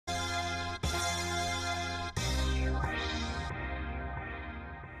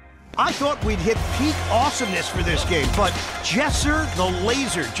I thought we'd hit peak awesomeness for this game, but Jesser the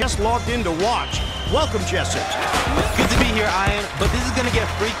Laser just logged in to watch. Welcome, Jesser. Good to be here, Ian, but this is gonna get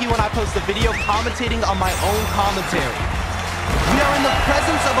freaky when I post a video commentating on my own commentary. We are in the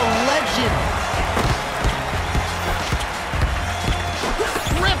presence of a legend.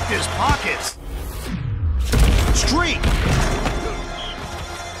 Ripped his pockets. Streak.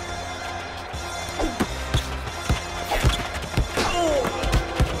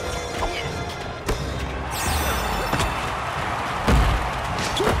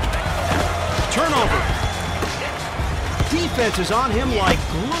 Turnover. Defense is on him like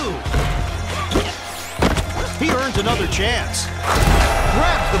glue. He earns another chance.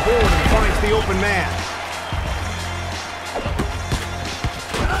 Grabs the board and finds the open man.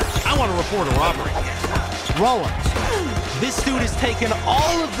 I want to report a robbery. Rollins. This dude has taken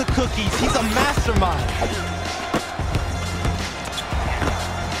all of the cookies. He's a mastermind.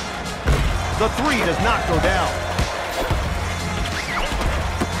 The three does not go down.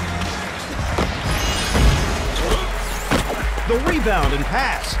 The rebound and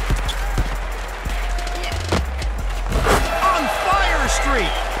pass. On fire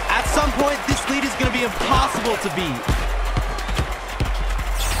streak. At some point, this lead is going to be impossible to beat.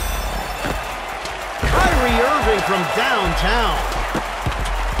 Kyrie Irving from downtown.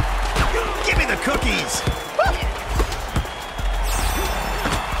 Give me the cookies.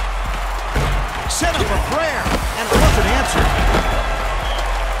 Set up a prayer, and it wasn't answered.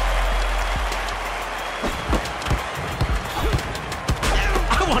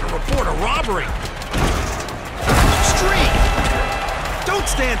 I want to report a robbery. Streak. Don't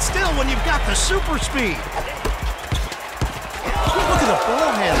stand still when you've got the super speed. Look at the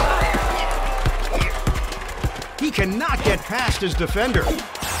ball handle. He cannot get past his defender.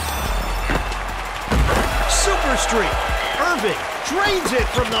 Super streak. Irving drains it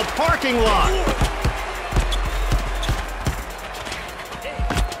from the parking lot.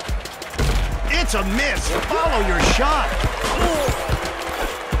 It's a miss. Follow your shot.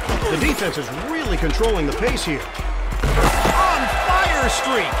 The defense is really controlling the pace here. On fire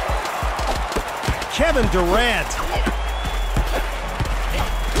streak. Kevin Durant.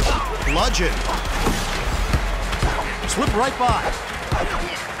 Bludgeon. Slip right by.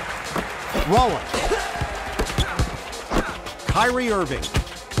 Rollins. Kyrie Irving.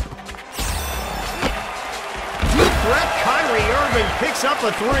 Deep threat. Kyrie Irving picks up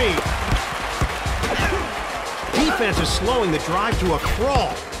a three. Defense is slowing the drive to a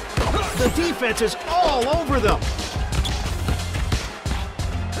crawl. The defense is all over them.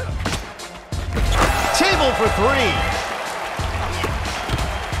 Table for three.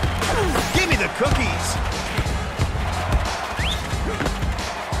 Give me the cookies.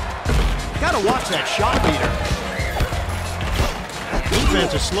 Gotta watch that shot meter.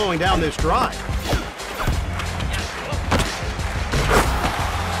 Defense is slowing down this drive.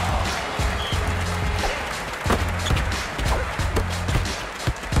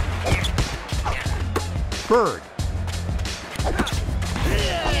 Bird.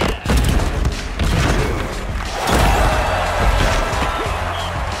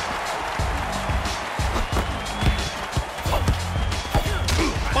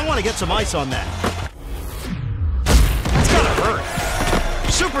 I want to get some ice on that. It's gonna hurt.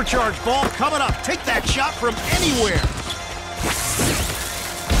 Supercharged ball coming up. Take that shot from anywhere.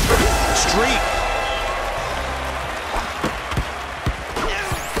 Streak.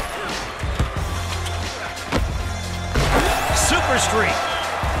 Super streak.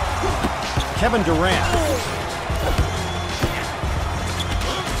 Kevin Durant.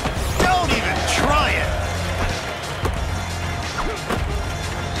 Don't even try it.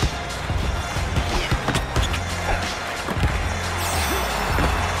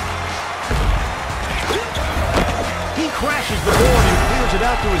 He crashes the board and clears it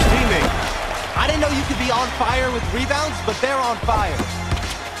out to his teammate. I didn't know you could be on fire with rebounds, but they're on fire.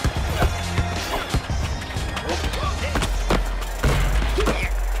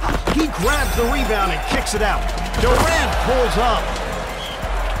 He grabs the rebound and kicks it out. Durant pulls up.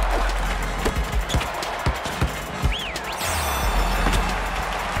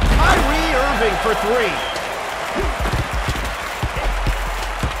 Kyrie Irving for three.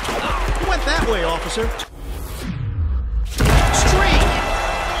 Went that way, officer. Streak.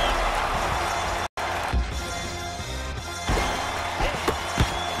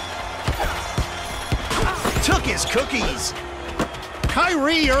 Took his cookies.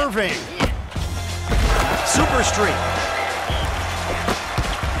 Kyrie Irving. Super streak.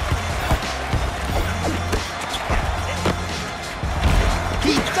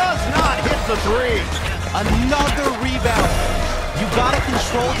 He does not hit the three. Another rebound. You gotta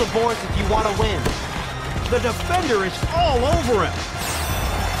control the boards if you want to win. The defender is all over him.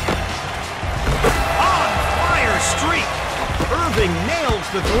 On fire streak. Irving nails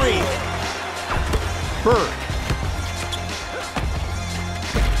the three. Bird.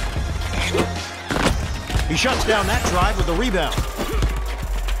 He shuts down that drive with the rebound.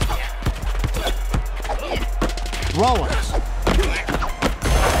 Rollins.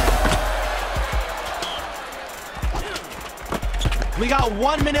 We got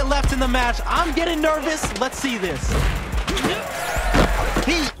 1 minute left in the match. I'm getting nervous. Let's see this.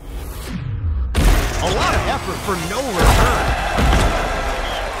 A lot of effort for no return.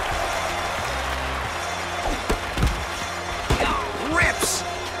 Rips.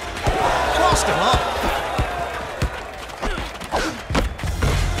 Crossed him up.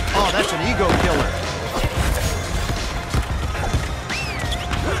 Oh, that's an ego killer.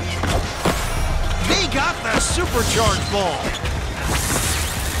 They got the supercharged ball.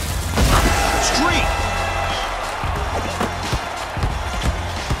 Streak.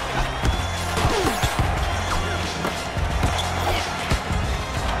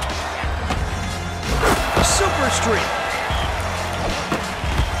 Super streak.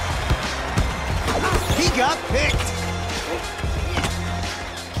 He got picked.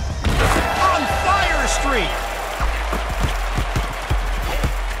 On fire streak.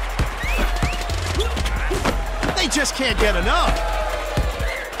 They just can't get enough.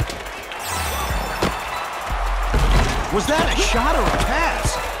 Was that a shot or a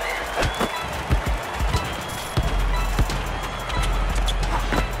pass?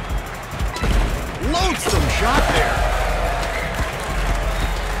 Loadsome shot there.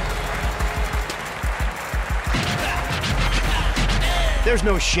 There's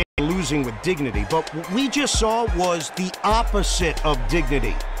no shame in losing with dignity, but what we just saw was the opposite of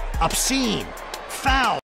dignity. Obscene, foul.